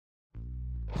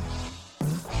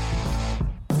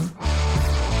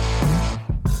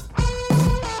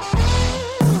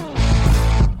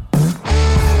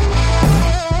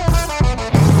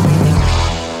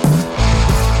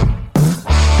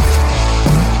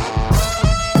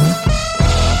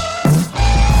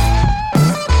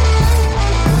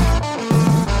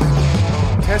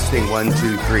Testing 1 2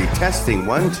 3. Testing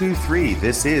 1 2 3.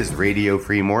 This is Radio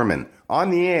Free Mormon on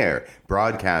the air,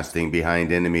 broadcasting behind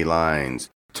enemy lines.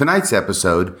 Tonight's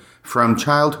episode from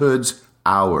Childhood's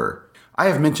Hour. I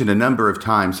have mentioned a number of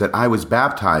times that I was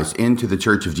baptized into the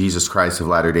Church of Jesus Christ of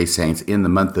Latter-day Saints in the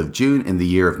month of June in the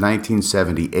year of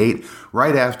 1978,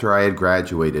 right after I had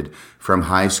graduated from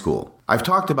high school. I've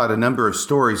talked about a number of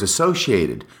stories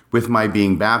associated with my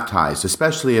being baptized,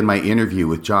 especially in my interview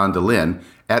with John DeLynn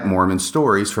at Mormon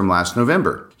Stories from last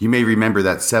November. You may remember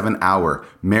that 7-hour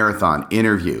marathon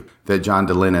interview that John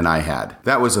DeLynn and I had.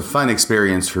 That was a fun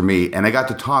experience for me, and I got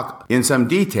to talk in some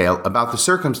detail about the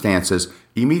circumstances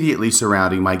immediately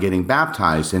surrounding my getting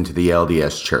baptized into the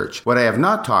LDS Church. What I have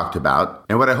not talked about,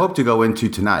 and what I hope to go into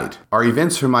tonight, are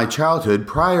events from my childhood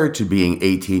prior to being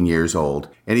 18 years old,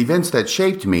 and events that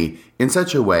shaped me in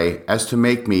such a way as to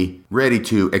make me ready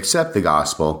to accept the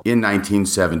gospel in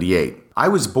 1978. I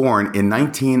was born in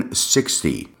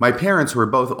 1960. My parents were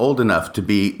both old enough to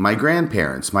be my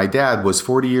grandparents. My dad was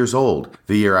 40 years old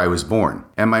the year I was born,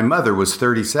 and my mother was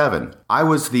 37. I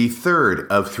was the third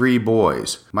of 3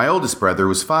 boys. My oldest brother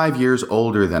was 5 years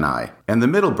older than I, and the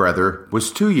middle brother was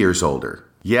 2 years older.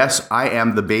 Yes, I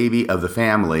am the baby of the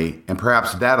family, and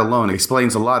perhaps that alone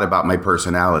explains a lot about my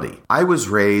personality. I was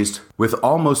raised with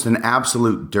almost an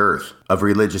absolute dearth of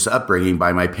religious upbringing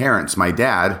by my parents. My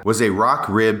dad was a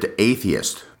rock-ribbed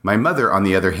atheist. My mother, on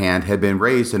the other hand, had been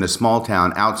raised in a small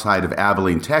town outside of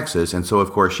Abilene, Texas, and so,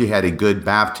 of course, she had a good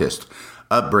Baptist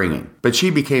upbringing. But she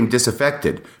became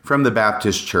disaffected from the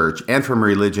Baptist church and from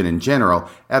religion in general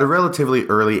at a relatively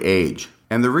early age.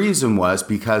 And the reason was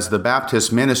because the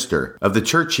Baptist minister of the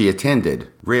church she attended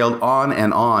railed on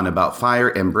and on about fire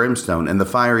and brimstone and the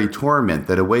fiery torment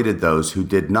that awaited those who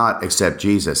did not accept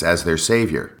Jesus as their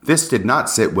Savior. This did not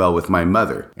sit well with my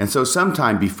mother, and so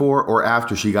sometime before or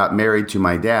after she got married to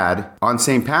my dad, on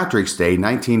St. Patrick's Day,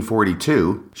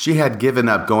 1942, she had given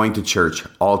up going to church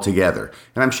altogether.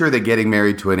 And I'm sure that getting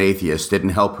married to an atheist didn't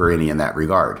help her any in that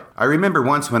regard. I remember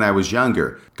once when I was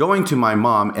younger, going to my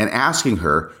mom and asking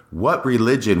her what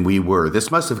religion we were.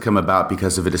 This must have come about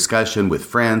because of a discussion with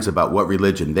friends about what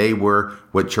religion they were,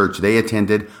 what church they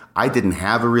attended. I didn't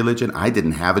have a religion. I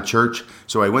didn't have a church.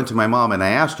 So I went to my mom and I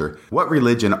asked her, what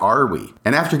religion are we?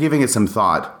 And after giving it some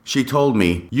thought, she told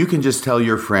me, you can just tell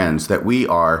your friends that we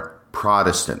are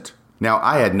Protestant. Now,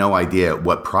 I had no idea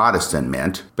what Protestant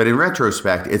meant, but in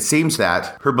retrospect, it seems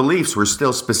that her beliefs were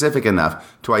still specific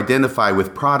enough to identify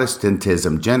with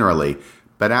Protestantism generally,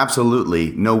 but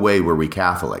absolutely no way were we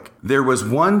Catholic. There was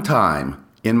one time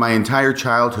in my entire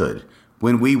childhood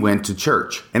when we went to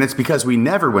church, and it's because we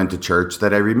never went to church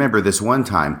that I remember this one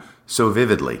time so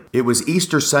vividly. It was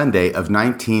Easter Sunday of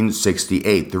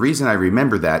 1968. The reason I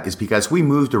remember that is because we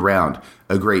moved around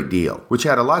a great deal, which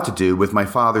had a lot to do with my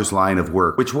father's line of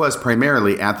work, which was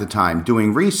primarily at the time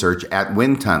doing research at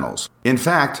wind tunnels. In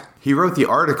fact, he wrote the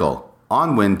article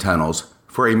on wind tunnels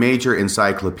for a major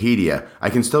encyclopedia. I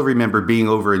can still remember being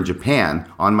over in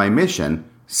Japan on my mission,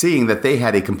 seeing that they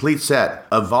had a complete set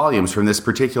of volumes from this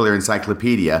particular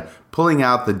encyclopedia, pulling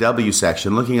out the W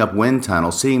section, looking up wind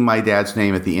tunnel, seeing my dad's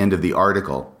name at the end of the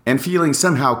article, and feeling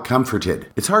somehow comforted.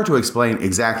 It's hard to explain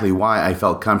exactly why I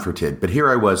felt comforted, but here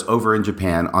I was over in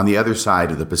Japan on the other side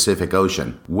of the Pacific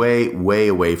Ocean, way, way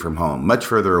away from home, much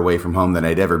further away from home than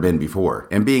I'd ever been before,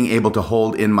 and being able to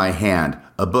hold in my hand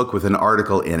a book with an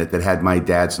article in it that had my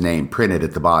dad's name printed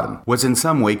at the bottom was in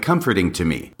some way comforting to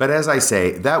me. But as I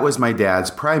say, that was my dad's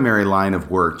primary line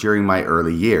of work during my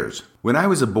early years. When I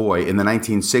was a boy in the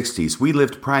 1960s, we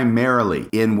lived primarily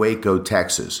in Waco,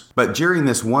 Texas. But during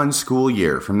this one school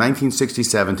year, from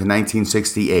 1967 to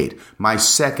 1968, my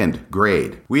second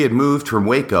grade, we had moved from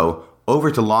Waco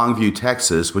over to Longview,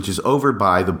 Texas, which is over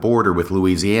by the border with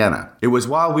Louisiana. It was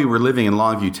while we were living in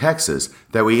Longview, Texas,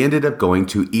 that we ended up going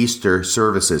to Easter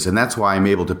services, and that's why I'm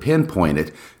able to pinpoint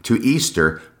it to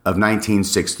Easter of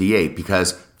 1968,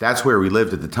 because that's where we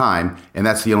lived at the time, and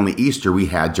that's the only Easter we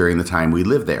had during the time we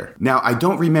lived there. Now, I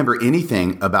don't remember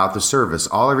anything about the service.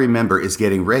 All I remember is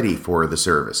getting ready for the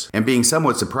service and being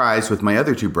somewhat surprised with my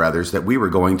other 2 brothers that we were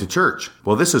going to church.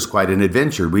 Well, this was quite an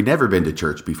adventure. We'd never been to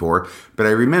church before, but I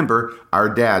remember our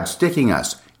dad sticking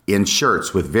us in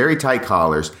shirts with very tight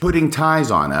collars, putting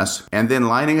ties on us, and then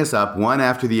lining us up one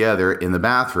after the other in the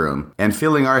bathroom and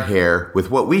filling our hair with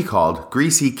what we called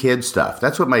greasy kid stuff.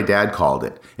 That's what my dad called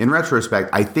it. In retrospect,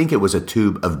 I think it was a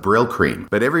tube of Brill cream,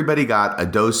 but everybody got a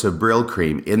dose of Brill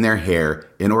cream in their hair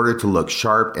in order to look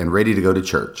sharp and ready to go to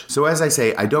church. So as I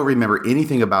say, I don't remember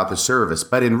anything about the service,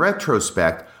 but in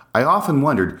retrospect, I often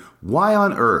wondered why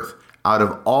on earth, out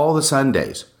of all the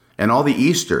Sundays and all the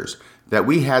Easters that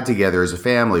we had together as a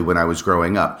family when I was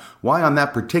growing up. Why on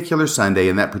that particular Sunday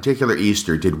and that particular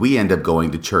Easter did we end up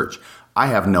going to church? I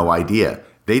have no idea.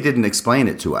 They didn't explain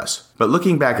it to us. But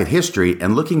looking back at history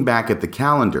and looking back at the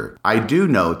calendar, I do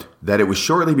note that it was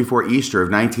shortly before Easter of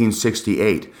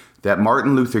 1968 that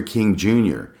Martin Luther King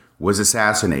Jr. was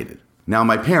assassinated. Now,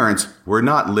 my parents were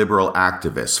not liberal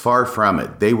activists, far from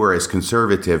it. They were as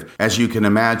conservative as you can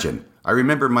imagine. I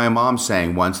remember my mom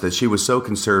saying once that she was so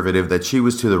conservative that she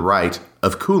was to the right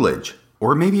of Coolidge.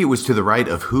 Or maybe it was to the right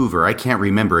of Hoover. I can't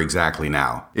remember exactly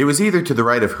now. It was either to the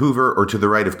right of Hoover or to the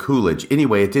right of Coolidge.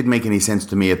 Anyway, it didn't make any sense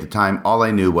to me at the time. All I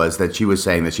knew was that she was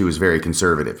saying that she was very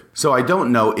conservative. So I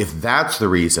don't know if that's the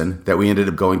reason that we ended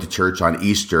up going to church on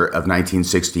Easter of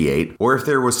 1968, or if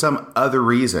there was some other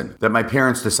reason that my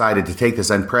parents decided to take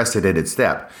this unprecedented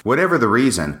step. Whatever the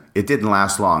reason, it didn't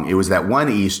last long. It was that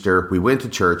one Easter, we went to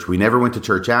church. We never went to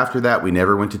church after that. We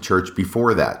never went to church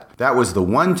before that. That was the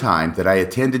one time that I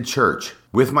attended church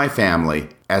with my family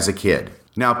as a kid.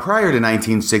 Now, prior to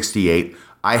 1968,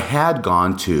 I had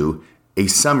gone to a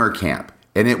summer camp,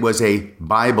 and it was a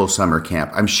Bible summer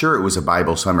camp. I'm sure it was a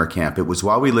Bible summer camp. It was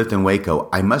while we lived in Waco.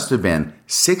 I must have been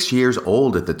 6 years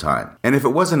old at the time. And if it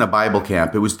wasn't a Bible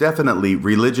camp, it was definitely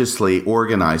religiously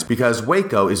organized because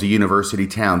Waco is a university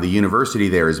town. The university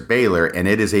there is Baylor, and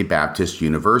it is a Baptist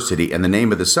university, and the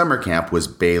name of the summer camp was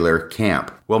Baylor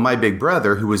Camp. Well, my big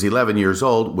brother, who was 11 years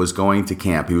old, was going to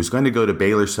camp. He was going to go to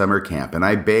Baylor summer camp, and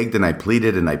I begged and I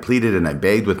pleaded and I pleaded and I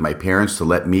begged with my parents to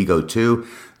let me go too.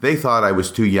 They thought I was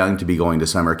too young to be going to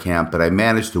summer camp, but I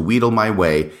managed to wheedle my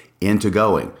way into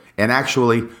going. And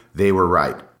actually, they were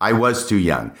right. I was too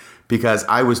young because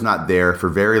I was not there for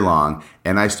very long,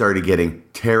 and I started getting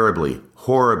terribly,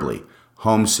 horribly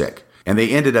homesick. And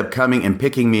they ended up coming and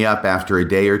picking me up after a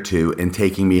day or two and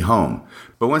taking me home.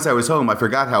 But once I was home, I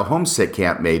forgot how homesick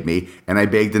camp made me, and I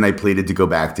begged and I pleaded to go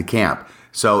back to camp.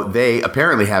 So they,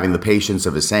 apparently having the patience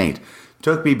of a saint,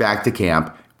 took me back to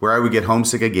camp, where I would get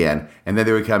homesick again, and then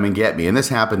they would come and get me. And this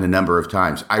happened a number of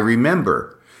times. I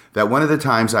remember that one of the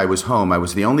times I was home, I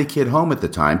was the only kid home at the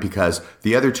time because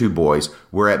the other two boys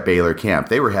were at Baylor Camp.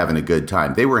 They were having a good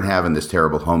time. They weren't having this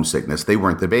terrible homesickness. They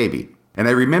weren't the baby. And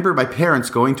I remember my parents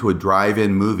going to a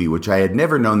drive-in movie, which I had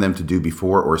never known them to do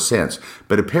before or since.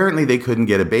 But apparently they couldn't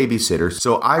get a babysitter,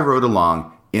 so I rode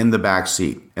along in the back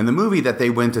seat. And the movie that they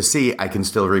went to see, I can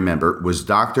still remember, was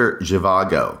Dr.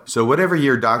 Zhivago. So whatever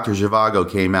year Dr. Zhivago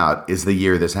came out is the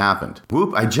year this happened.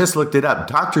 Whoop, I just looked it up.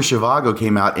 Dr. Zhivago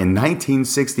came out in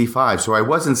 1965, so I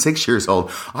wasn't 6 years old.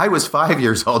 I was 5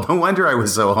 years old. No wonder I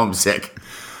was so homesick.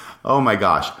 Oh my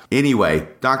gosh. Anyway,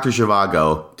 Dr.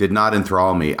 Zhivago did not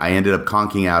enthrall me. I ended up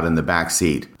conking out in the back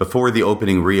seat before the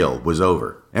opening reel was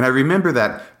over. And I remember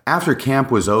that after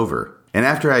camp was over, and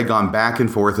after I had gone back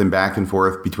and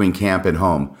forth between camp and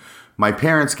home, my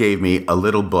parents gave me a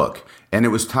little book, and it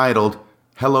was titled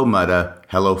Hello Mutta,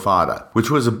 Hello Fada,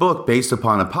 which was a book based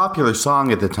upon a popular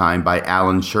song at the time by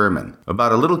Alan Sherman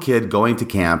about a little kid going to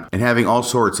camp and having all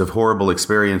sorts of horrible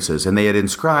experiences, and they had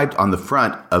inscribed on the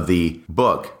front of the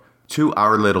book, "To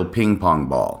our little ping pong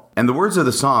ball." And the words of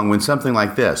the song went something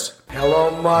like this. Hello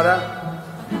Mutta,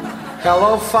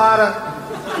 hello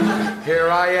Fada, here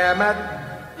I am at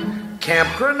Camp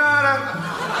Granada.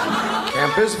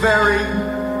 Camp is very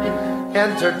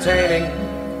entertaining,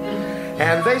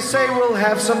 and they say we'll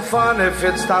have some fun if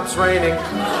it stops raining.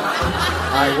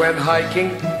 I went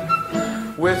hiking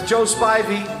with Joe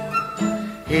Spivey.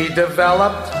 He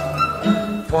developed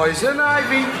poison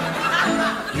ivy.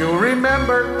 You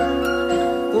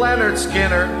remember Leonard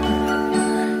Skinner?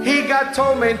 He got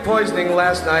ptomaine poisoning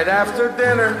last night after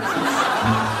dinner.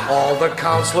 All the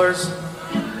counselors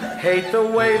hate the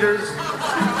waiters,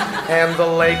 and the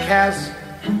lake has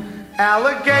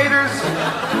alligators,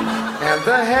 and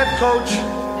the head coach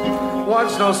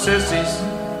wants no sissies,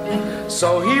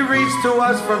 so he reads to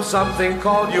us from something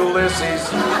called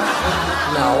Ulysses.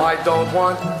 Now I don't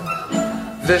want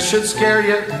this should scare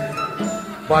you,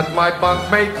 but my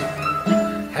bunkmate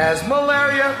has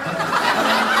malaria.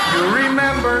 You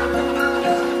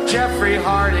remember Jeffrey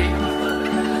Hardy?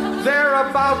 They're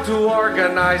about to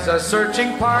organize a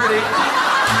searching party.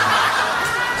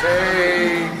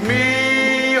 Take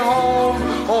me home,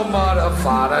 oh Mutta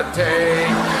Fada,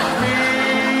 take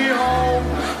me home.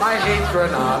 I hate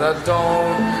Granada,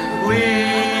 don't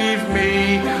leave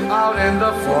me out in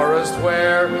the forest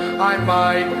where I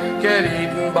might get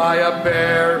eaten by a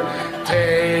bear.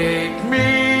 Take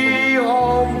me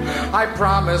home, I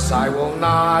promise I will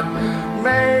not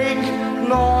make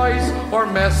noise or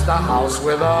mess the house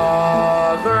with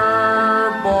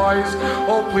other boys.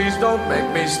 Oh, please don't make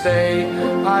me stay.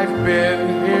 I've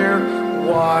been here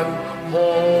one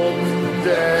whole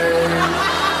day.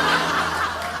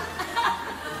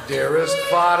 Dearest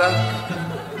father,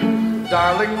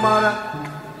 darling mother,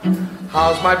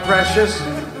 how's my precious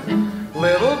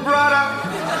little brother?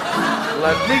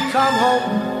 Let me come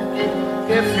home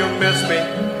if you miss me.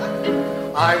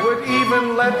 I would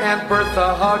even let Aunt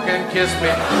Bertha hug and kiss me.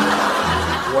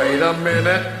 Wait a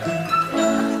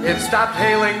minute, it stopped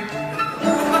hailing.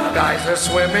 Guys are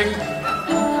swimming,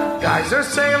 guys are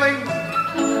sailing,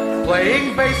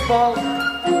 playing baseball.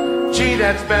 Gee,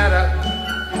 that's better.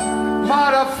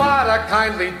 Mother, father,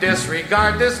 kindly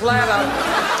disregard this letter.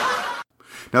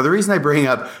 Now, the reason I bring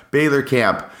up Baylor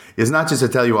Camp is not just to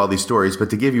tell you all these stories, but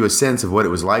to give you a sense of what it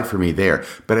was like for me there.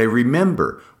 But I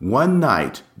remember one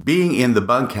night being in the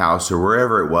bunkhouse or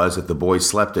wherever it was that the boys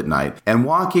slept at night and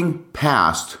walking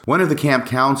past one of the camp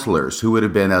counselors who would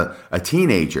have been a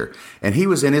teenager. And he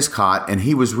was in his cot and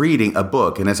he was reading a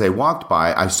book. And as I walked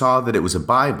by, I saw that it was a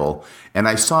Bible. And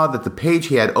I saw that the page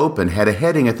he had open had a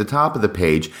heading at the top of the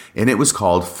page, and it was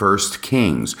called 1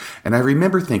 Kings. And I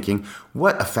remember thinking,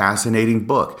 what a fascinating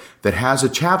book that has a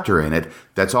chapter in it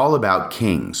that's all about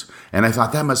kings. And I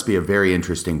thought that must be a very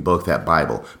interesting book, that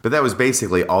Bible. But that was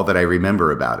basically all that I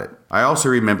remember about it. I also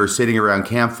remember sitting around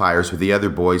campfires with the other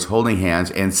boys holding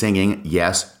hands and singing,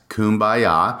 yes,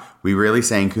 Kumbaya. We really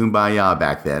sang Kumbaya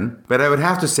back then. But I would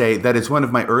have to say that it's one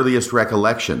of my earliest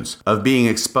recollections of being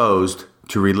exposed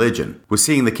to religion, was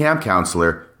seeing the camp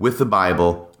counselor with the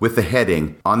Bible, with the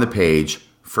heading on the page,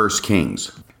 1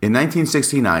 Kings. In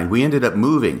 1969, we ended up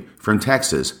moving from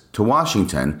Texas to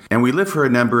Washington, and we lived for a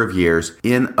number of years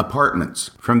in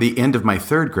apartments from the end of my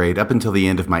 3rd grade up until the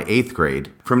end of my 8th grade.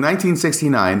 From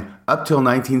 1969 up till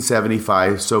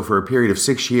 1975, so for a period of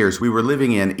 6 years, we were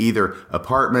living in either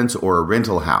apartments or a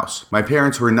rental house. My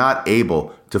parents were not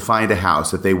able to find a house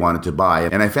that they wanted to buy,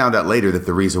 and I found out later that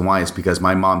the reason why is because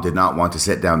my mom did not want to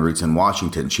set down roots in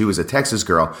Washington. She was a Texas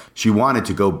girl. She wanted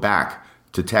to go back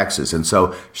to Texas. And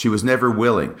so she was never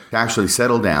willing to actually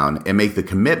settle down and make the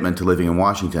commitment to living in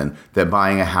Washington that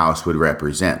buying a house would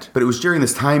represent. But it was during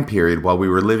this time period while we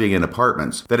were living in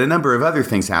apartments that a number of other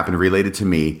things happened related to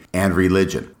me and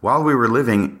religion. While we were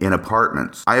living in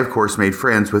apartments, I of course made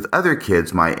friends with other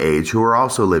kids my age who were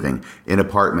also living in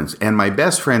apartments. And my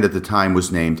best friend at the time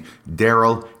was named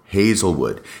Daryl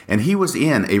Hazelwood, and he was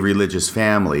in a religious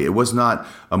family. It was not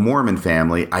a Mormon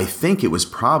family. I think it was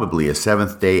probably a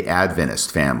Seventh-day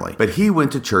Adventist family, but he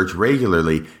went to church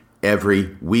regularly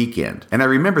every weekend. And I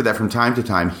remember that from time to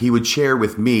time, he would share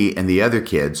with me and the other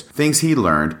kids things he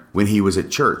learned when he was at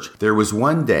church. There was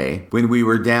one day when we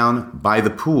were down by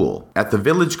the pool at the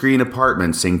Village Green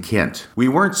Apartments in Kent. We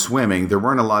weren't swimming. There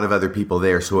weren't a lot of other people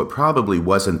there, so it probably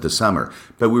wasn't the summer.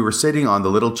 But we were sitting on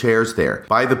the little chairs there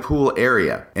by the pool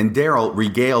area, and Daryl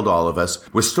regaled all of us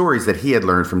with stories that he had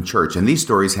learned from church. And these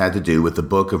stories had to do with the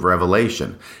book of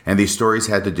Revelation. And these stories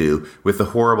had to do with the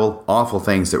horrible, awful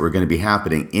things that were going to be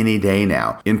happening any day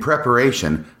now in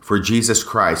preparation for Jesus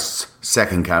Christ's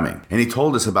second coming. And he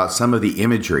told us about some of the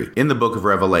imagery in the book of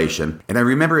Revelation. And I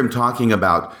remember him talking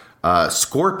about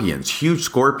scorpions, huge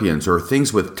scorpions, or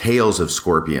things with tails of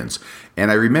scorpions.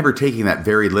 And I remember taking that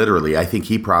very literally. I think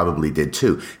he probably did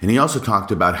too. And he also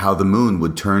talked about how the moon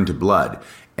would turn to blood.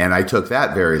 And I took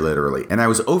that very literally. And I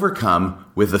was overcome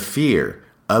with the fear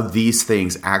of these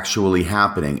things actually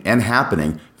happening and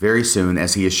happening very soon,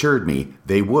 as he assured me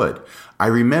they would. I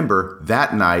remember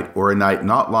that night or a night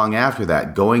not long after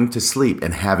that going to sleep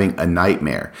and having a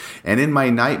nightmare. And in my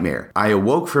nightmare, I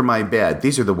awoke from my bed.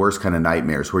 These are the worst kind of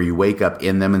nightmares where you wake up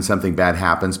in them and something bad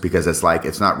happens because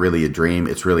it's not really a dream.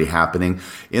 It's really happening.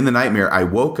 In the nightmare, I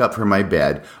woke up from my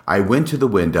bed. I went to the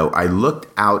window. I looked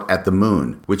out at the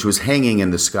moon, which was hanging in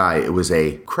the sky. It was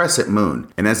a crescent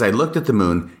moon. And as I looked at the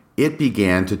moon, it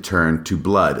began to turn to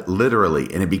blood,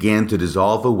 literally, and it began to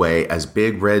dissolve away as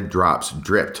big red drops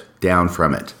dripped down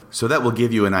from it. So that will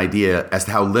give you an idea as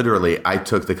to how literally I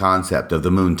took the concept of the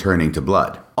moon turning to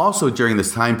blood. Also, during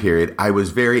this time period, I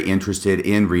was very interested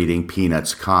in reading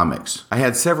Peanuts comics. I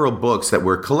had several books that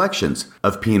were collections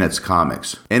of Peanuts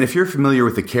comics. And if you're familiar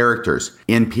with the characters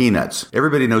in Peanuts,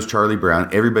 everybody knows Charlie Brown,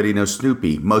 everybody knows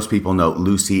Snoopy, most people know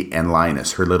Lucy and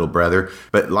Linus, her little brother.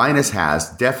 But Linus has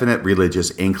definite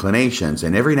religious inclinations,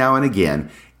 and every now and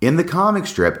again, in the comic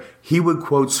strip, he would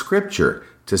quote scripture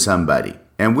to somebody.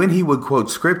 And when he would quote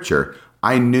scripture,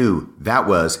 I knew that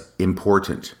was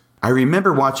important. I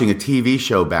remember watching a TV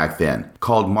show back then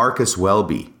called Marcus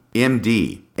Welby,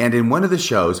 MD. And in one of the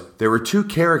shows, there were two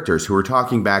characters who were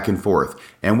talking back and forth.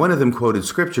 And one of them quoted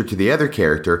scripture to the other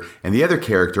character, and the other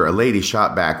character, a lady,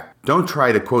 shot back, "Don't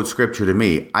try to quote scripture to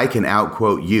me. I can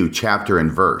outquote you chapter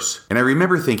and verse." And I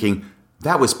remember thinking,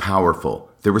 that was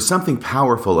powerful. There was something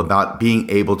powerful about being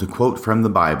able to quote from the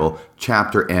Bible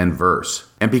chapter and verse.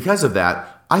 And because of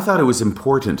that, I thought it was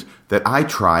important that I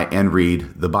try and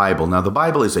read the Bible. Now, the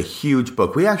Bible is a huge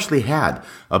book. We actually had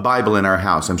a Bible in our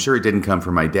house. I'm sure it didn't come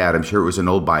from my dad. I'm sure it was an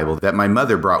old Bible that my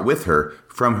mother brought with her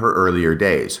from her earlier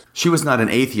days. She was not an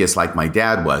atheist like my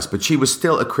dad was, but she was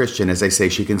still a Christian. As I say,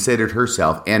 she considered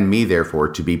herself, and me therefore,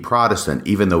 to be Protestant,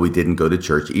 even though we didn't go to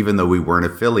church, even though we weren't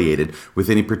affiliated with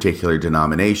any particular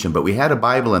denomination. But we had a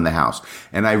Bible in the house,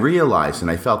 and I realized and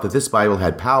I felt that this Bible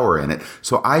had power in it,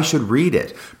 so I should read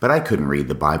it. But I couldn't read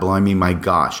the Bible. I mean, my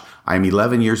gosh, I'm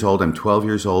 11 years old, I'm 12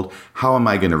 years old. How am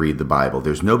I going to read the Bible?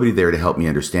 There's nobody there to help me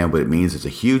understand what it means. It's a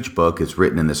huge book. It's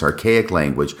written in this archaic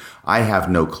language. I have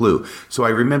no clue. So I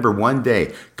remember one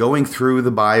day going through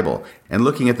the Bible and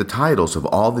looking at the titles of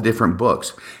all the different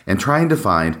books and trying to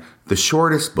find the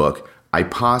shortest book I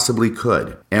possibly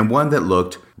could, and one that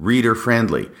looked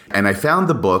reader-friendly. And I found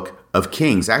the book of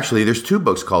Kings. Actually, there's 2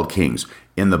 books called Kings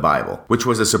in the Bible, which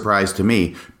was a surprise to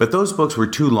me, but those books were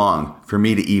too long for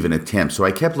me to even attempt. So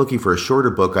I kept looking for a shorter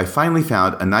book. I finally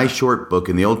found a nice short book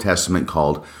in the Old Testament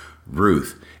called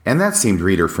Ruth. And that seemed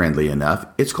reader-friendly enough.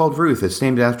 It's called Ruth. It's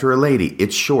named after a lady.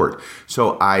 It's short.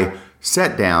 So I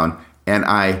sat down and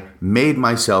I made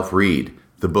myself read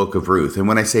the book of Ruth. And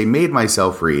when I say made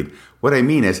myself read, what I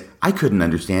mean is I couldn't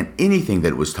understand anything that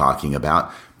it was talking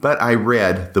about, but I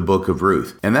read the book of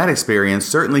Ruth. And that experience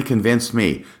certainly convinced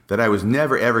me that I was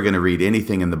never ever going to read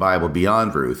anything in the Bible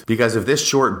beyond Ruth, because of this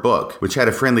short book, which had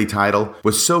a friendly title,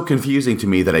 was so confusing to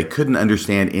me that I couldn't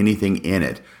understand anything in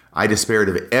it. I despaired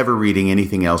of ever reading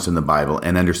anything else in the Bible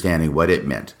and understanding what it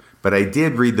meant. But I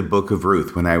did read the book of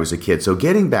Ruth when I was a kid. So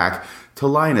getting back to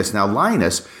Linus. Now,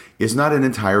 Linus is not an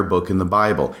entire book in the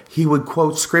Bible. He would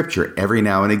quote scripture every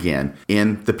now and again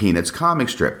in the Peanuts comic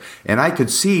strip. And I could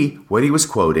see what he was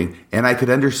quoting, and I could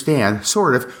understand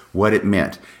sort of what it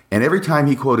meant. And every time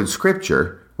he quoted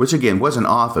scripture, which again wasn't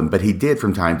often, but he did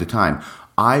from time to time,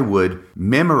 I would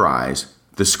memorize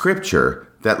the scripture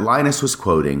that Linus was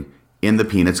quoting in the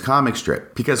Peanuts comic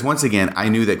strip. Because once again, I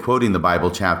knew that quoting the Bible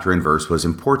chapter and verse was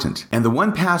important. And the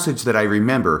one passage that I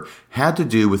remember had to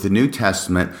do with the New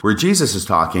Testament where Jesus is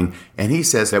talking, and he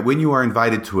says that when you are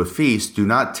invited to a feast, do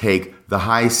not take the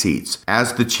high seats,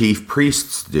 as the chief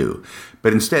priests do,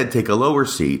 but instead take a lower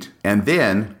seat. And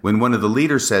then when one of the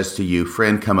leaders says to you,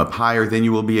 friend, come up higher, then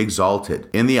you will be exalted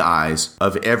in the eyes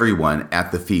of everyone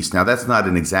at the feast. Now, that's not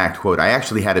an exact quote. I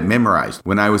actually had it memorized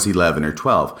when I was 11 or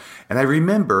 12. And I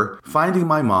remember finding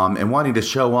my mom and wanting to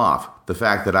show off the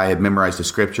fact that I had memorized the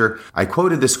scripture. I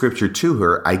quoted the scripture to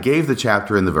her. I gave the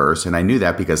chapter and the verse, and I knew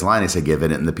that because Linus had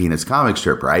given it in the Peanuts comic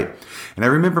strip, right? And I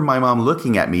remember my mom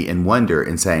looking at me in wonder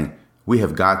and saying, we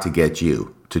have got to get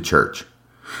you to church.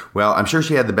 Well, I'm sure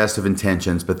she had the best of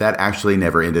intentions, but that actually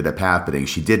never ended up happening.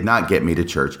 She did not get me to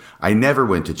church. I never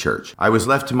went to church. I was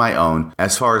left to my own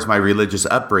as far as my religious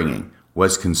upbringing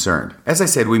was concerned. As I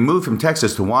said, we moved from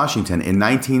Texas to Washington in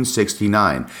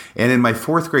 1969. And in my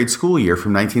 4th grade school year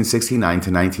from 1969 to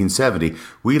 1970,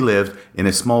 we lived in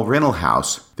a small rental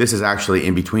house. This is actually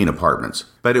in between apartments.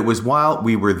 But it was while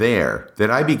we were there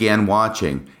that I began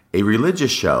watching a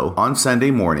religious show on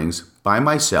Sunday mornings by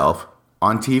myself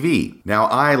on TV. Now,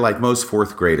 I, like most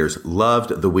 4th graders,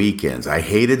 loved the weekends. I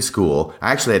hated school.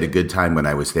 I actually had a good time when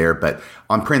I was there, but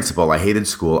on principle, I hated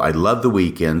school. I loved the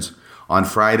weekends. On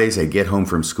Fridays, I'd get home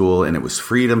from school and it was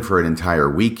freedom for an entire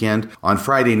weekend. On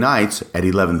Friday nights at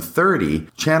 11:30,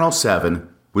 Channel 7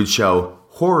 would show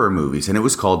horror movies, and it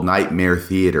was called Nightmare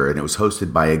Theater, and it was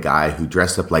hosted by a guy who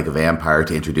dressed up like a vampire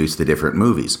to introduce the different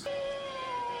movies.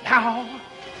 Now,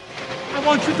 I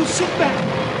want you to sit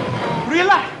back,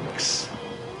 relax,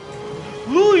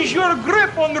 lose your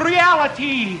grip on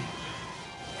reality,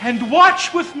 and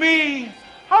watch with me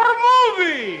our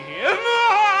movie.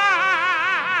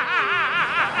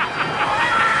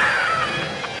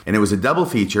 And it was a double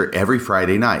feature every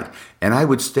Friday night. And I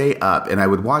would stay up and I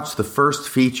would watch the first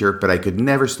feature, but I could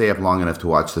never stay up long enough to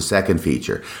watch the second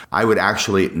feature. I would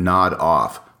actually nod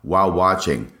off while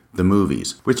watching the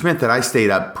movies, which meant that I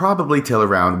stayed up probably till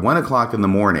around 1 o'clock in the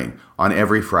morning on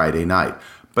every Friday night.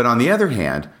 But on the other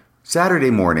hand,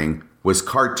 Saturday morning was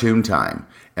cartoon time.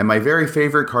 And my very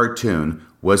favorite cartoon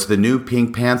was the new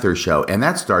Pink Panther show, and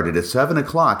that started at 7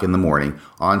 o'clock in the morning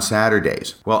on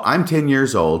Saturdays. Well, I'm 10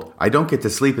 years old. I don't get to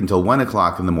sleep until 1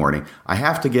 o'clock in the morning. I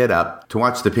have to get up to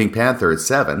watch the Pink Panther at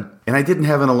 7, and I didn't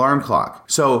have an alarm clock.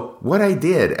 So what I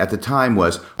did at the time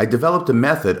was I developed a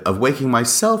method of waking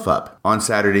myself up on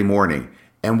Saturday morning.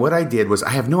 And what I did was,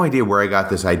 I have no idea where I got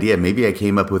this idea, maybe I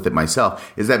came up with it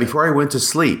myself, is that before I went to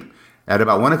sleep, at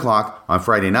about 1 o'clock on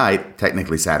Friday night,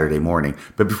 technically Saturday morning,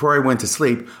 but before I went to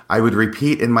sleep, I would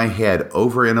repeat in my head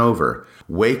over and over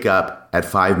wake up at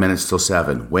 5 minutes till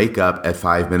 7, wake up at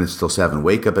 5 minutes till 7,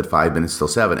 wake up at 5 minutes till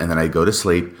 7, and then I'd go to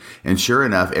sleep. And sure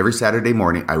enough, every Saturday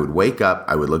morning, I would wake up,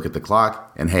 I would look at the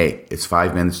clock, and hey, it's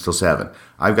 5 minutes till 7.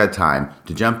 I've got time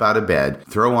to jump out of bed,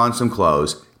 throw on some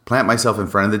clothes, plant myself in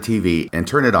front of the TV, and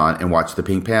turn it on and watch the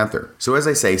Pink Panther. So as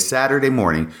I say, Saturday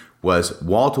morning was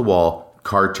wall-to-wall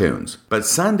cartoons. But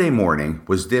Sunday morning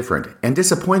was different, and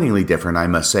disappointingly different, I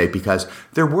must say, because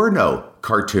there were no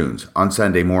cartoons on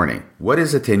Sunday morning. What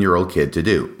is a 10-year-old kid to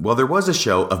do? Well, there was a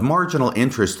show of marginal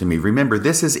interest to me. Remember,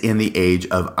 this is in the age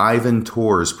of Ivan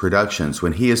Torres Productions,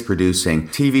 when he is producing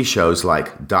TV shows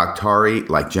like Doctari,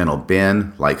 like Gentle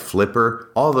Ben, like Flipper,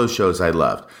 all those shows I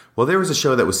loved. Well, there was a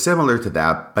show that was similar to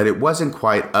that, but it wasn't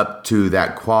quite up to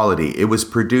that quality. It was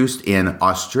produced in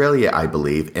Australia, I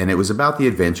believe, and it was about the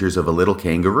adventures of a little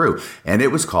kangaroo, and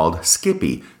it was called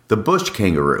Skippy, the bush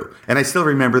kangaroo. And I still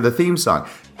remember the theme song.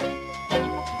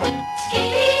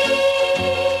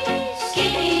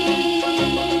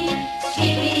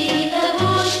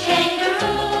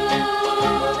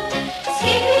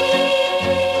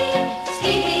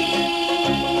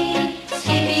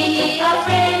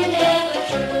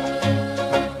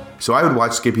 So I would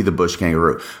watch Skippy the Bush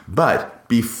Kangaroo. But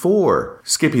before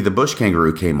Skippy the Bush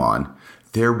Kangaroo came on,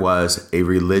 there was a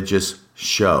religious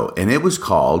show, and it was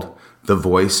called The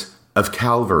Voice of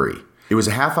Calvary. It was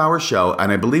a half-hour show,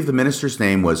 and I believe the minister's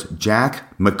name was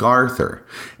Jack MacArthur.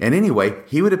 And anyway,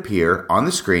 he would appear on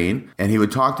the screen, and he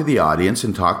would talk to the audience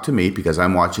and talk to me because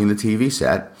I'm watching the TV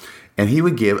set, and he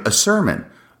would give a sermon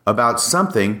about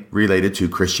something related to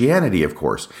Christianity, of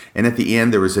course. And at the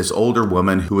end, there was this older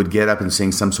woman who would get up and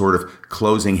sing some sort of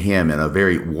closing hymn in a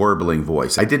very warbling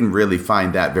voice. I didn't really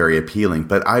find that very appealing,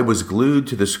 but I was glued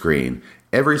to the screen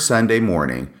every Sunday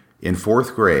morning in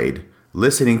 4th grade,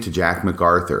 listening to Jack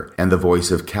MacArthur and the Voice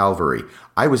of Calvary.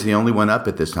 I was the only one up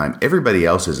at this time. Everybody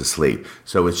else is asleep.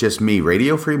 So it's just me,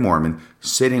 Radio Free Mormon,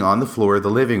 sitting on the floor of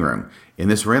the living room in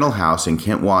this rental house in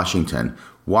Kent, Washington,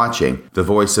 watching The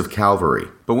Voice of Calvary.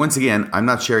 But once again, I'm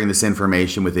not sharing this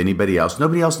information with anybody else.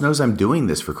 Nobody else knows I'm doing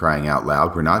this, for crying out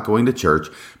loud. We're not going to church,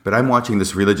 but I'm watching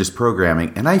this religious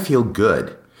programming, and I feel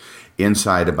good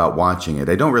inside about watching it.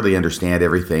 I don't really understand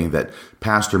everything that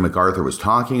Pastor MacArthur was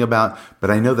talking about, but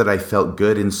I know that I felt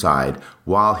good inside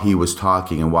while he was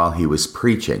talking and while he was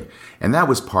preaching. And that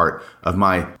was part of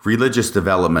my religious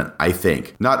development, I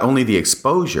think. Not only the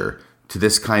exposure to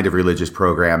this kind of religious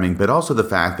programming, but also the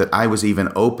fact that I was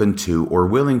even open to or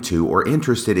willing to or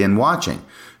interested in watching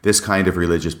this kind of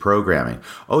religious programming.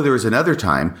 Oh, there was another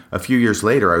time, a few years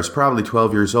later, I was probably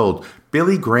 12 years old.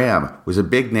 Billy Graham was a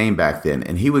big name back then,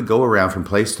 and he would go around from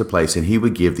place to place, and he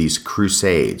would give these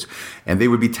crusades, and they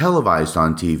would be televised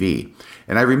on TV.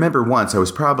 And I remember once, I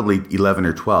was probably 11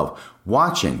 or 12,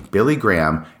 watching Billy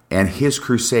Graham and his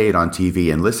crusade on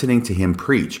TV and listening to him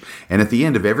preach. And at the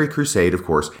end of every crusade, of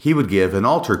course, he would give an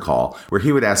altar call where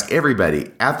he would ask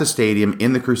everybody at the stadium,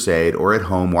 in the crusade, or at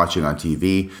home watching on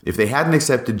TV, if they hadn't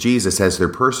accepted Jesus as their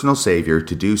personal Savior,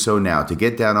 to do so now, to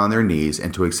get down on their knees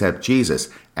and to accept Jesus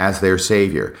as their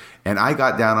Savior. And I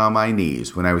got down on my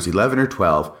knees when I was 11 or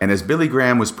 12, and as Billy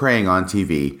Graham was praying on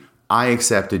TV, I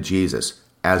accepted Jesus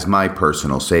as my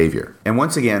personal Savior. And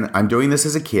once again, I'm doing this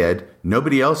as a kid.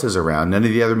 Nobody else is around. None of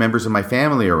the other members of my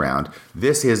family are around.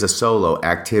 This is a solo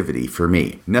activity for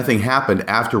me. Nothing happened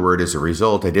afterward as a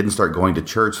result. I didn't start going to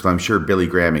church, so I'm sure Billy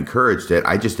Graham encouraged it.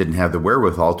 I just didn't have the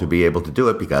wherewithal to be able to do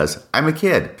it because I'm a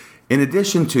kid. In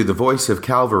addition to the Voice of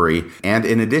Calvary, and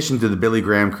in addition to the Billy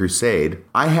Graham Crusade,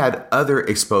 I had other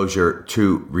exposure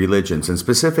to religions, and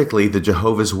specifically the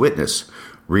Jehovah's Witness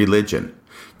religion.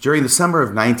 During the summer of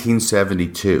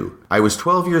 1972, I was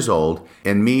 12 years old,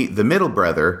 and me, the middle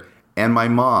brother, and my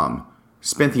mom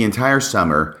spent the entire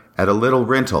summer at a little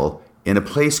rental in a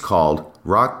place called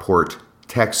Rockport,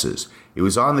 Texas. It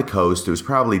was on the coast. It was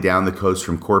probably down the coast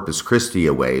from Corpus Christi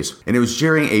a ways, and it was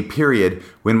during a period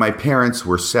when my parents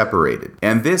were separated.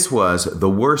 And this was the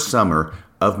worst summer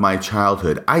of my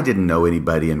childhood. I didn't know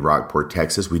anybody in Rockport,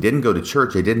 Texas. We didn't go to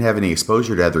church. I didn't have any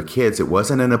exposure to other kids. It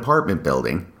wasn't an apartment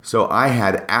building. So I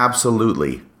had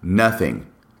absolutely nothing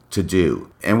to do.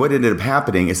 And what ended up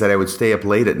happening is that I would stay up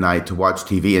late at night to watch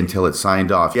TV until it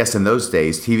signed off. Yes, in those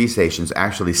days, TV stations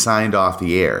actually signed off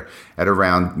the air at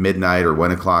around midnight or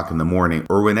 1 o'clock in the morning,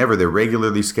 or whenever their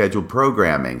regularly scheduled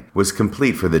programming was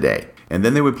complete for the day. And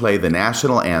then they would play the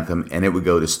national anthem, and it would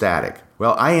go to static.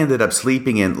 Well, I ended up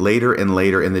sleeping in later and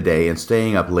later in the day and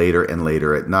staying up later and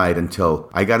later at night until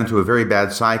I got into a very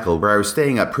bad cycle where I was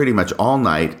staying up pretty much all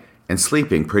night and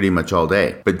sleeping pretty much all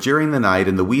day. But during the night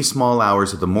and the wee small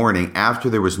hours of the morning after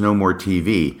there was no more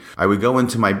TV, I would go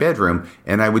into my bedroom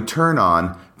and I would turn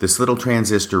on this little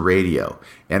transistor radio,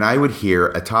 and I would hear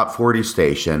a top 40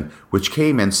 station which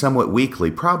came in somewhat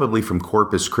weekly, probably from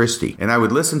Corpus Christi, and I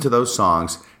would listen to those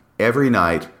songs every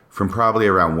night from probably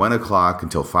around 1 o'clock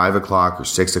until 5 o'clock or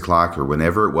 6 o'clock or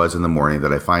whenever it was in the morning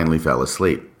that I finally fell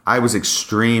asleep. I was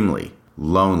extremely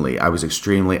lonely. I was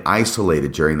extremely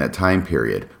isolated during that time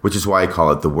period, which is why I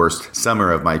call it the worst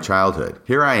summer of my childhood.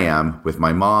 Here I am with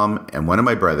my mom and one of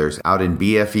my brothers out in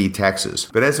BFE, Texas.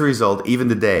 But as a result, even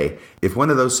today, if one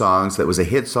of those songs that was a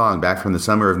hit song back from the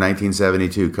summer of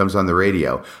 1972 comes on the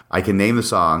radio, I can name the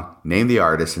song, name the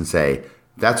artist, and say,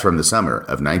 that's from the summer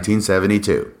of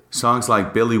 1972. Songs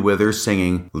like Billy Withers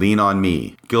singing Lean on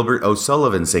Me, Gilbert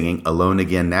O'Sullivan singing Alone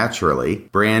Again Naturally,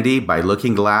 Brandy by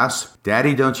Looking Glass,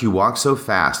 Daddy Don't You Walk So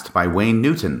Fast by Wayne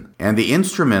Newton, and the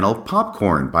instrumental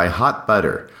Popcorn by Hot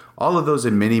Butter. All of those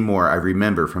and many more I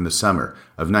remember from the summer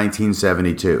of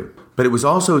 1972. But it was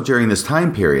also during this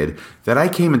time period that I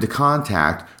came into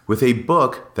contact with a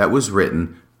book that was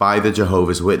written by the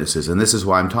Jehovah's Witnesses, and this is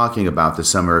why I'm talking about the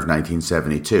summer of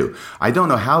 1972. I don't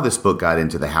know how this book got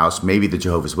into the house. Maybe the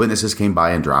Jehovah's Witnesses came by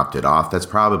and dropped it off. That's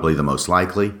probably the most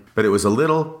likely. But it was a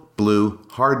little blue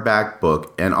hardback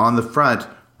book, and on the front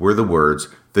were the words,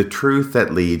 "The Truth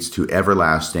That Leads to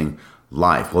Everlasting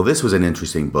Life." Well, this was an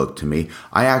interesting book to me.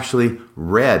 I actually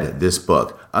read this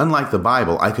book. Unlike the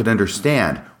Bible, I could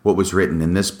understand what was written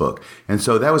in this book. And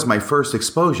so that was my first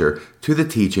exposure to the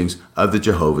teachings of the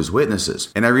Jehovah's Witnesses.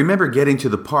 And I remember getting to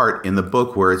the part in the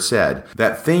book where it said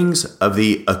that things of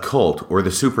the occult or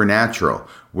the supernatural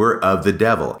were of the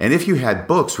devil. And if you had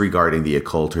books regarding the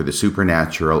occult or the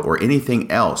supernatural or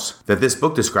anything else that this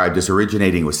book described as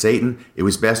originating with Satan, it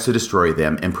was best to destroy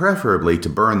them and preferably to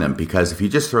burn them, because if you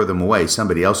just throw them away,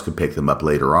 somebody else could pick them up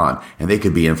later on and they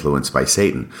could be influenced by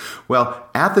Satan. Well,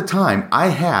 at the time, I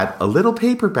had a little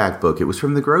paperback book. It was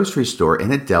from the grocery store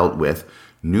and it dealt with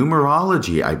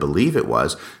numerology, I believe it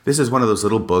was. This is one of those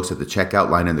little books at the checkout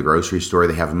line in the grocery store.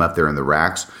 They have them up there in the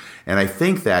racks. And I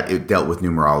think that it dealt with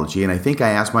numerology. And I think I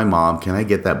asked my mom, can I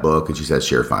get that book? And she said,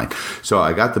 sure, fine. So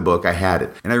I got the book. I had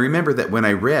it. And I remember that when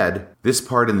I read this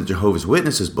part in the Jehovah's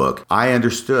Witnesses book, I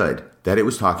understood that it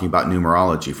was talking about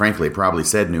numerology. Frankly, it probably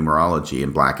said numerology in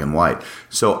black and white.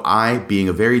 So I, being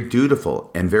a very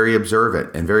dutiful and very observant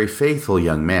and very faithful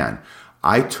young man,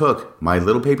 I took my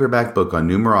little paperback book on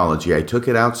numerology, I took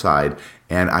it outside,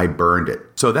 and I burned it.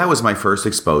 So that was my first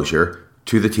exposure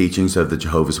to the teachings of the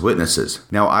Jehovah's Witnesses.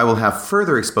 Now, I will have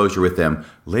further exposure with them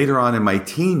later on in my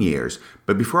teen years,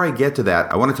 but before I get to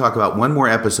that, I want to talk about one more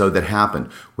episode that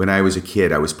happened when I was a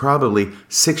kid. I was probably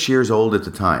 6 years old at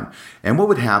the time. And what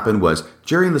would happen was,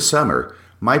 during the summer,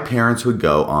 my parents would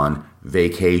go on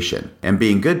vacation. And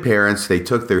being good parents, they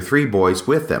took their 3 boys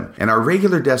with them. And our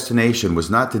regular destination was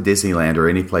not to Disneyland or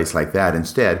any place like that.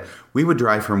 Instead, we would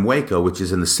drive from Waco, which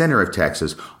is in the center of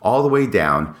Texas, all the way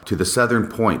down to the southern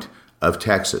point of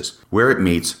Texas, where it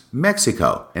meets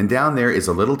Mexico. And down there is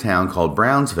a little town called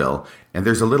Brownsville, and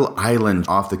there's a little island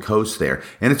off the coast there,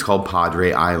 and it's called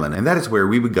Padre Island. And that is where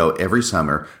we would go every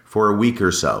summer for a week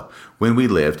or so when we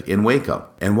lived in Waco.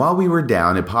 And while we were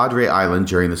down at Padre Island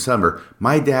during the summer,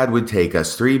 my dad would take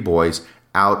us 3 boys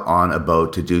out on a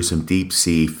boat to do some deep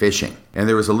sea fishing. And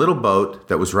there was a little boat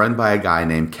that was run by a guy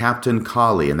named Captain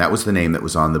Colley, and that was the name that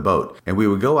was on the boat. And we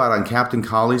would go out on Captain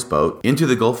Colley's boat into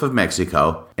the Gulf of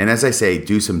Mexico, and as I say,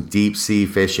 do some deep sea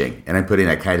fishing. And I'm putting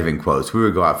that kind of in quotes. We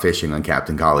would go out fishing on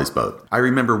Captain Colley's boat. I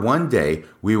remember one day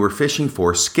we were fishing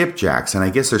for skipjacks, and I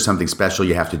guess there's something special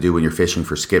you have to do when you're fishing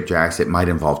for skipjacks. It might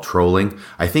involve trolling.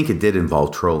 I think it did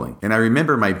involve trolling. And I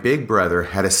remember my big brother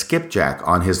had a skipjack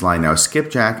on his line. Now, a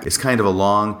skipjack is kind of a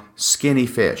long, skinny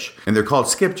fish, and they're called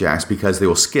skipjacks because they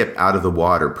will skip out of the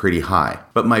water pretty high.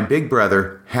 But my big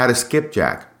brother had a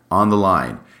skipjack on the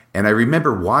line, and I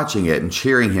remember watching it and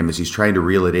cheering him as he's trying to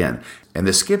reel it in. And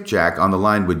the skipjack on the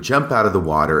line would jump out of the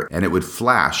water and it would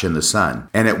flash in the sun.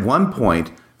 And at one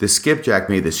point, the skipjack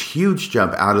made this huge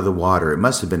jump out of the water. It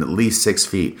must have been at least 6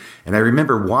 feet. And I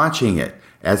remember watching it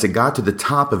as it got to the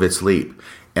top of its leap.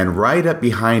 And right up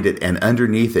behind it and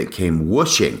underneath it came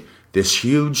whooshing this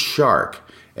huge shark.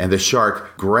 And the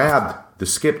shark grabbed the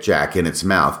skipjack in its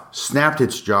mouth, snapped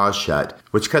its jaws shut,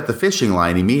 which cut the fishing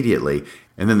line immediately,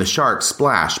 and then the shark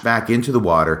splashed back into the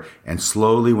water and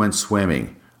slowly went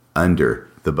swimming under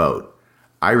the boat.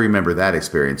 I remember that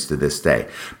experience to this day.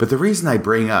 But the reason I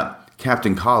bring up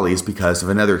Captain Colley is because of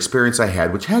another experience I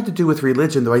had, which had to do with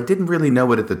religion, though I didn't really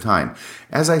know it at the time.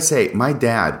 As I say, my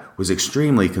dad was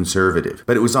extremely conservative,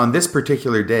 but it was on this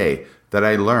particular day that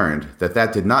I learned that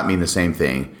that did not mean the same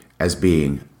thing as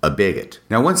being a bigot.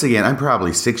 Now, once again, I'm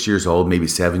probably 6 years old, maybe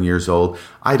 7 years old.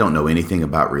 I don't know anything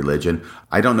about religion.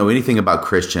 I don't know anything about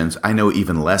Christians. I know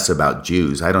even less about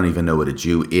Jews. I don't even know what a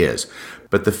Jew is.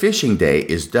 But the fishing day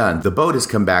is done. The boat has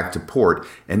come back to port,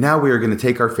 and now we are going to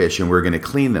take our fish and we're going to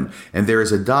clean them. And there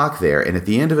is a dock there, and at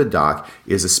the end of a dock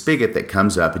is a spigot that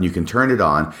comes up, and you can turn it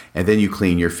on, and then you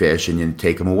clean your fish and you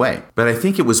take them away. But I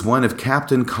think it was one of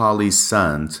Captain Colley's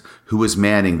sons who was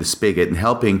manning the spigot and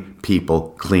helping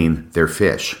people clean their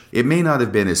fish. It may not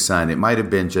have been his son. It might have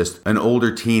been just an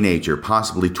older teenager,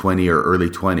 possibly 20 or early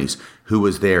 20s, who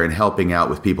was there and helping out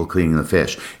with people cleaning the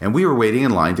fish. And we were waiting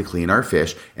in line to clean our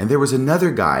fish, and there was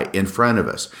another guy in front of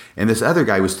us. And this other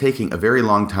guy was taking a very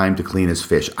long time to clean his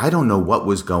fish. I don't know what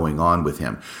was going on with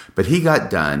him, but he got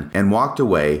done and walked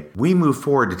away. We moved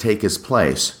forward to take his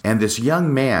place, and this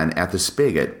young man at the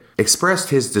spigot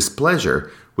expressed his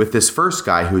displeasure with this first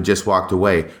guy who had just walked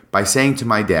away by saying to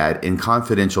my dad in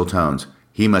confidential tones,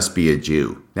 "He must be a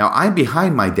Jew." Now, I'm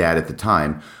behind my dad at the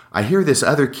time. I hear this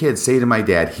other kid say to my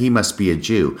dad, "He must be a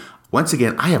Jew." Once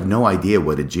again, I have no idea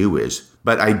what a Jew is,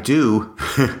 but I do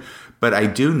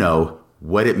know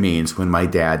what it means when my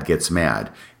dad gets mad.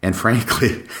 And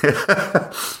frankly,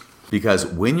 because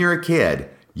when you're a kid,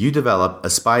 you develop a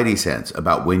spidey sense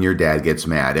about when your dad gets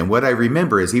mad. And what I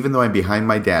remember is, even though I'm behind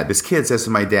my dad, this kid says to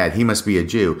my dad, "He must be a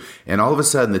Jew." And all of a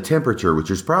sudden, the temperature, which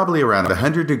was probably around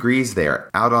 100 degrees there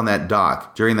out on that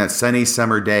dock during that sunny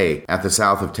summer day at the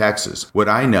south of Texas, what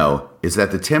I know is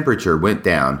that the temperature went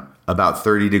down about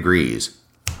 30 degrees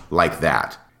like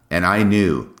that. And I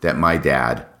knew that my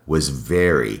dad was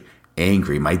very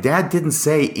angry. My dad didn't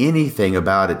say anything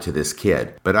about it to this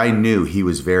kid, but I knew he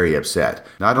was very upset.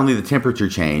 Not only the temperature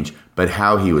change, but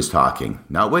how he was talking.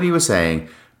 Not what he was saying,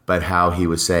 but how he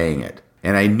was saying it.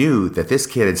 And I knew that this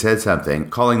kid had said something,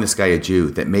 calling this guy a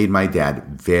Jew, that made my dad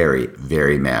very,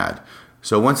 very mad.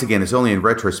 So once again, it's only in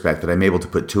retrospect that I'm able to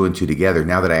put two and two together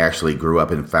now that I actually grew up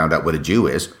and found out what a Jew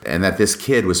is, and that this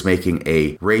kid was making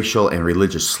a racial and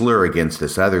religious slur against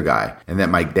this other guy, and that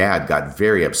my dad got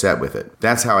very upset with it.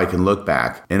 That's how I can look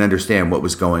back and understand what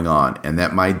was going on, and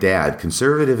that my dad,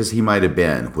 conservative as he might have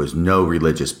been, was no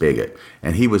religious bigot,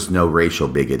 and he was no racial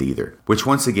bigot either. Which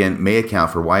once again may account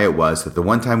for why it was that the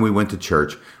one time we went to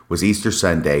church was Easter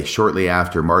Sunday, shortly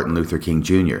after Martin Luther King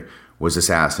Jr. was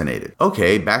assassinated.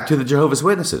 Okay, back to the Jehovah's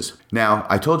Witnesses. Now,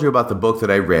 I told you about the book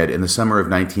that I read in the summer of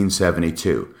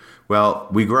 1972. Well,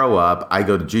 we grow up, I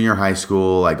go to junior high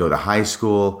school, I go to high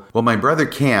school. Well, my brother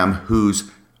Cam,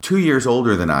 who's 2 years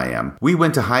older than I am, we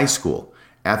went to high school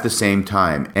at the same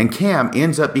time. And Cam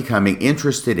ends up becoming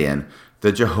interested in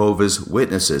the Jehovah's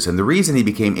Witnesses. And the reason he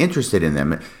became interested in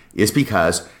them is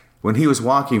because when he was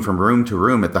walking from room to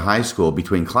room at the high school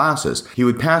between classes, he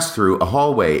would pass through a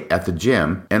hallway at the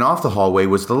gym, and off the hallway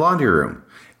was the laundry room.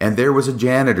 And there was a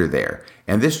janitor there,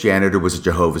 and this janitor was a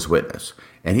Jehovah's Witness.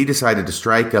 And he decided to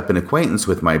strike up an acquaintance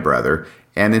with my brother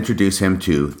and introduce him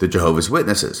to the Jehovah's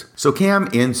Witnesses. So Cam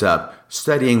ends up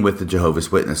studying with the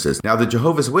Jehovah's Witnesses. Now, the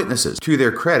Jehovah's Witnesses, to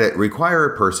their credit, require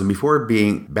a person, before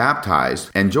being baptized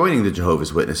and joining the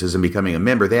Jehovah's Witnesses and becoming a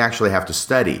member, they actually have to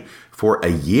study for a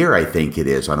year, I think it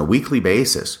is, on a weekly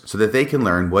basis, so that they can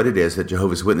learn what it is that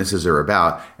Jehovah's Witnesses are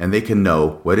about, and they can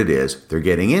know what it is they're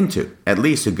getting into. At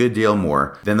least a good deal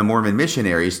more than the Mormon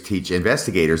missionaries teach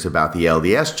investigators about the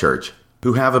LDS Church,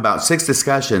 who have about 6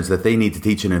 discussions that they need to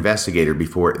teach an investigator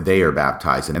before they are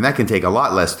baptized. And that can take a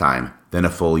lot less time than a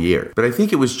full year. But I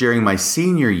think it was during my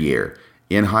senior year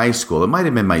in high school, it might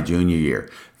have been my junior year,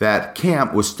 that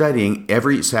Cam was studying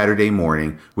every Saturday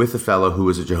morning with a fellow who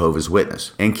was a Jehovah's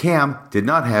Witness. And Cam did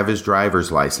not have his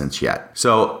driver's license yet.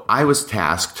 So I was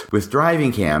tasked with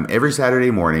driving Cam every Saturday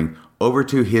morning over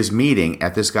to his meeting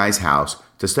at this guy's house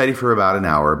to study for about an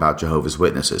hour about Jehovah's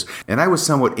Witnesses. And I was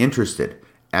somewhat interested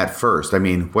at first. I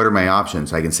mean, what are my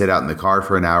options? I can sit out in the car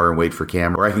for an hour and wait for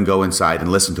Cam, or I can go inside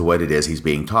and listen to what it is he's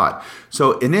being taught.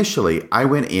 So initially, I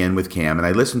went in with Cam and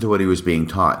I listened to what he was being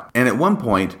taught. And at one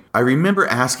point, I remember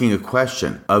asking a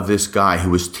question of this guy who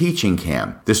was teaching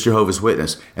Cam, this Jehovah's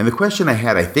Witness. And the question I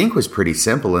had, I think, was pretty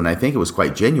simple, and I think it was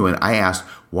quite genuine. I asked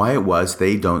why it was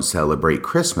they don't celebrate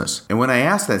Christmas. And when I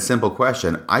asked that simple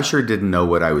question, I sure didn't know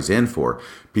what I was in for,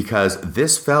 because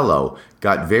this fellow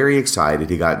got very excited,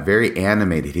 he got very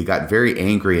animated, he got very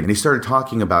angry, and he started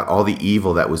talking about all the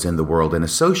evil that was in the world and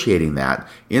associating that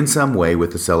in some way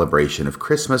with the celebration of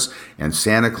Christmas and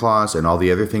Santa Claus and all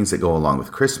the other things that go along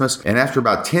with Christmas. And after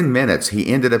about 10 minutes, he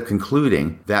ended up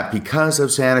concluding that because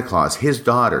of Santa Claus, his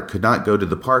daughter could not go to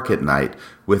the park at night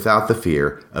without the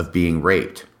fear of being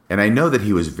raped. And I know that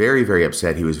he was very, very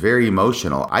upset. He was very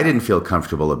emotional. I didn't feel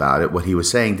comfortable about it. What he was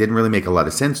saying didn't really make a lot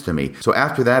of sense to me. So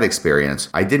after that experience,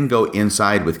 I didn't go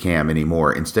inside with Cam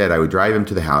anymore. Instead, I would drive him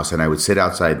to the house and I would sit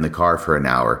outside in the car for an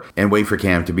hour and wait for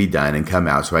Cam to be done and come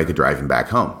out so I could drive him back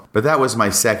home. But that was my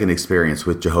second experience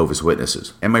with Jehovah's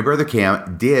Witnesses. And my brother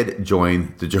Cam did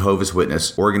join the Jehovah's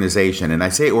Witness organization. And I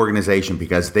say organization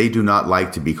because they do not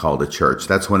like to be called a church.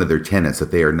 That's one of their tenets,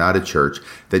 that they are not a church,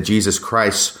 that Jesus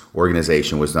Christ's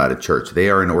organization was not a church. They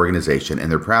are an organization,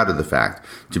 and they're proud of the fact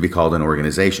to be called an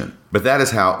organization. But that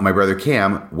is how my brother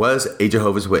Cam was a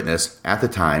Jehovah's Witness at the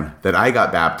time that I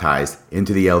got baptized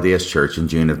into the LDS Church in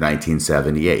June of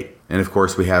 1978. And of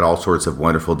course, we had all sorts of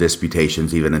wonderful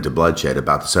disputations, even into bloodshed,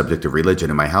 about the subject of religion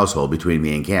in my household between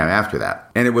me and Cam after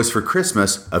that. And it was for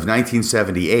Christmas of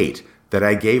 1978 that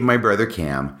I gave my brother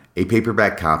Cam a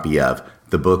paperback copy of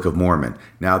the Book of Mormon.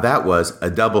 Now that was a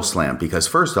double slam because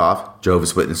first off,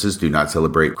 Jehovah's Witnesses do not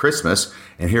celebrate Christmas,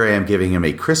 and here I am giving him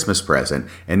a Christmas present,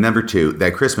 and number two,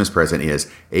 that Christmas present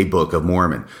is a Book of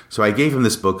Mormon. So I gave him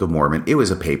this Book of Mormon. It was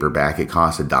a paperback. It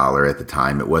cost $1 at the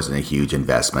time. It wasn't a huge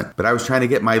investment, but I was trying to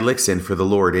get my licks in for the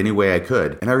Lord any way I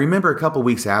could. And I remember a couple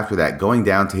weeks after that going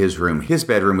down to his room. His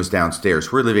bedroom was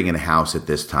downstairs. We're living in a house at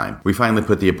this time. We finally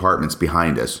put the apartments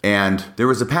behind us, and there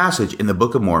was a passage in the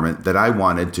Book of Mormon that I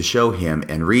wanted to show him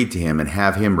and read to him and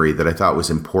have him read that I thought was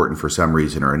important for some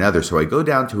reason or another. So I go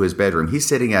down to his bedroom. He's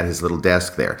sitting at his little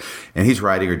desk there, and he's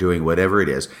writing or doing whatever it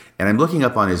is. And I'm looking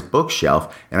up on his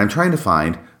bookshelf, and I'm trying to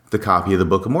find the copy of the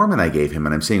Book of Mormon I gave him.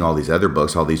 And I'm seeing all these other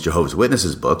books, all these Jehovah's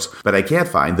Witnesses books, but I can't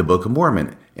find the Book of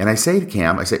Mormon. And I say to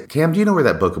Cam, Cam, do you know where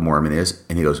that Book of Mormon is?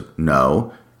 And he goes,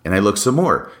 no. And I look some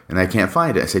more, and I can't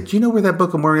find it. I said, do you know where that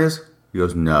Book of Mormon is? He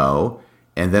goes, no.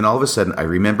 And then all of a sudden, I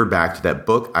remember back to that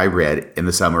book I read in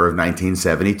the summer of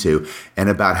 1972 and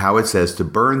about how it says to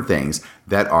burn things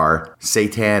that are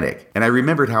satanic. And I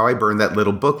remembered how I burned that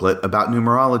little booklet about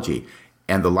numerology.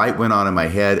 And the light went on in my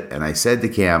head, and I said to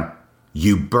Cam,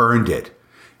 you burned it.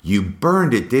 You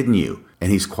burned it, didn't you?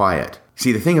 And he's quiet.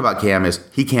 See, the thing about Cam is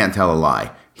he can't tell a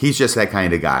lie. He's just that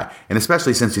kind of guy. And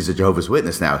especially since he's a Jehovah's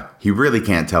Witness now, he really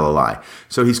can't tell a lie.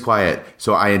 So he's quiet.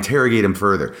 So I interrogate him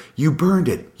further. You burned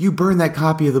it. You burned that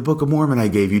copy of the Book of Mormon I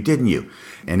gave you, didn't you?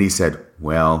 And he said,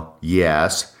 well,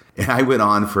 yes. And I went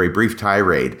on for a brief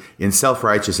tirade in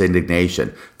self-righteous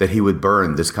indignation that he would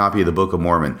burn this copy of the Book of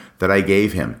Mormon that I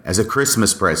gave him as a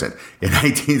Christmas present in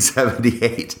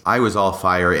 1978. I was all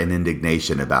fire and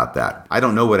indignation about that. I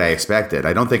don't know what I expected.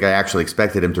 I don't think I actually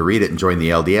expected him to read it and join the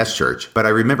LDS Church. But I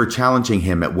remember challenging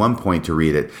him at one point to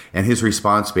read it, and his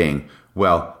response being,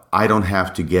 well, I don't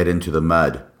have to get into the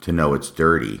mud to know it's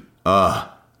dirty. Ugh.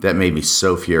 That made me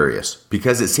so furious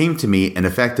because it seemed to me an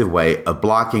effective way of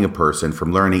blocking a person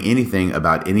from learning anything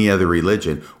about any other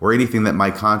religion or anything that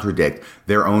might contradict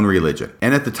their own religion.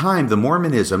 And at the time, the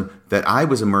Mormonism that I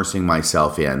was immersing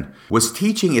myself in was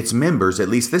teaching its members, at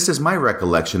least this is my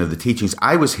recollection of the teachings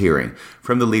I was hearing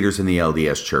from the leaders in the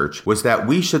LDS Church, was that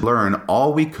we should learn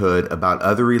all we could about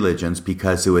other religions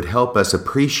because it would help us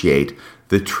appreciate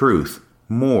the truth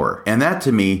more. And that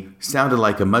to me sounded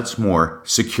like a much more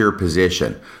secure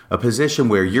position, a position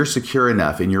where you're secure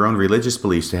enough in your own religious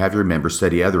beliefs to have your members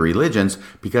study other religions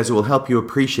because it will help you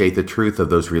appreciate the truth of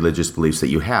those religious beliefs that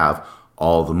you have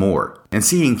all the more. And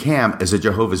seeing Cam as a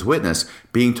Jehovah's Witness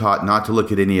being taught not to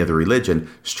look at any other religion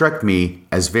struck me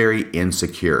as very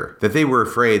insecure. That they were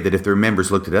afraid that if their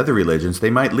members looked at other religions, they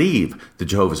might leave the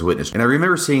Jehovah's Witness. And I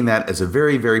remember seeing that as a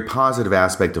very, very positive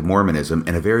aspect of Mormonism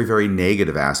and a very, very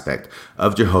negative aspect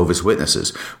of Jehovah's Witnesses,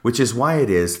 which is why it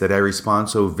is that I respond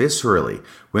so viscerally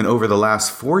when over the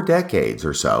last 4 decades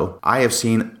or so, I have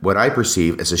seen what I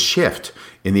perceive as a shift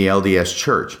in the LDS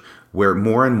Church, where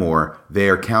more and more they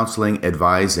are counseling,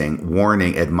 advising,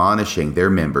 warning, admonishing their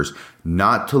members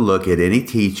not to look at any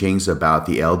teachings about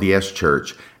the LDS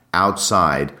Church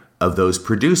outside of those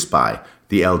produced by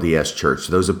the LDS Church,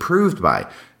 those approved by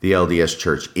the LDS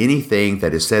Church. Anything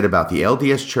that is said about the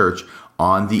LDS Church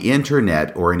on the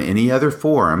internet or in any other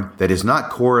forum that is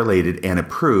not correlated and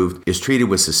approved is treated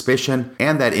with suspicion,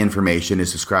 and that information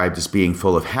is described as being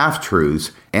full of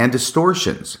half-truths and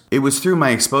distortions. It was through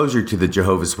my exposure to the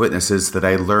Jehovah's Witnesses that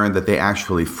I learned that they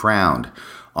actually frowned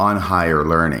on higher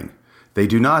learning. They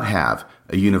do not have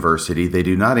a university. They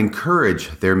do not encourage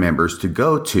their members to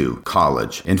go to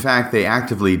college. In fact, they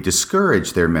actively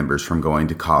discourage their members from going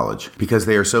to college because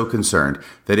they are so concerned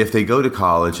that if they go to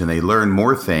college and they learn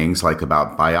more things, like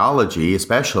about biology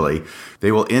especially,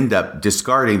 they will end up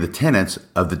discarding the tenets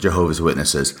of the Jehovah's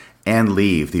Witnesses and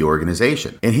leave the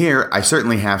organization. And here, I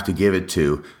certainly have to give it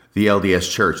to the LDS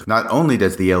Church. Not only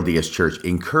does the LDS Church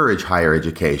encourage higher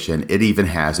education, it even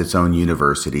has its own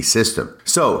university system.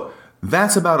 So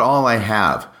that's about all I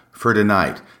have for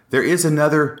tonight. There is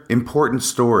another important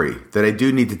story that I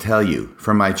do need to tell you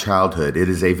from my childhood. It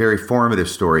is a very formative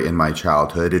story in my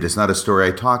childhood. It is not a story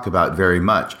I talk about very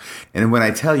much. And when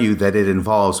I tell you that it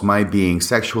involves my being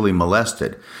sexually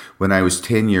molested when I was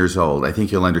 10 years old, I think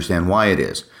you'll understand why it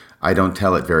is. I don't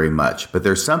tell it very much, but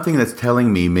there's something that's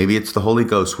telling me, maybe it's the Holy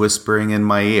Ghost whispering in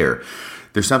my ear.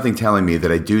 There's something telling me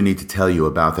that I do need to tell you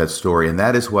about that story, and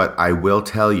that is what I will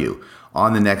tell you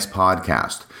on the next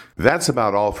podcast. That's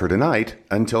about all for tonight.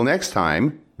 Until next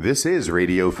time, this is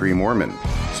Radio Free Mormon,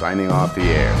 signing off the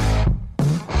air.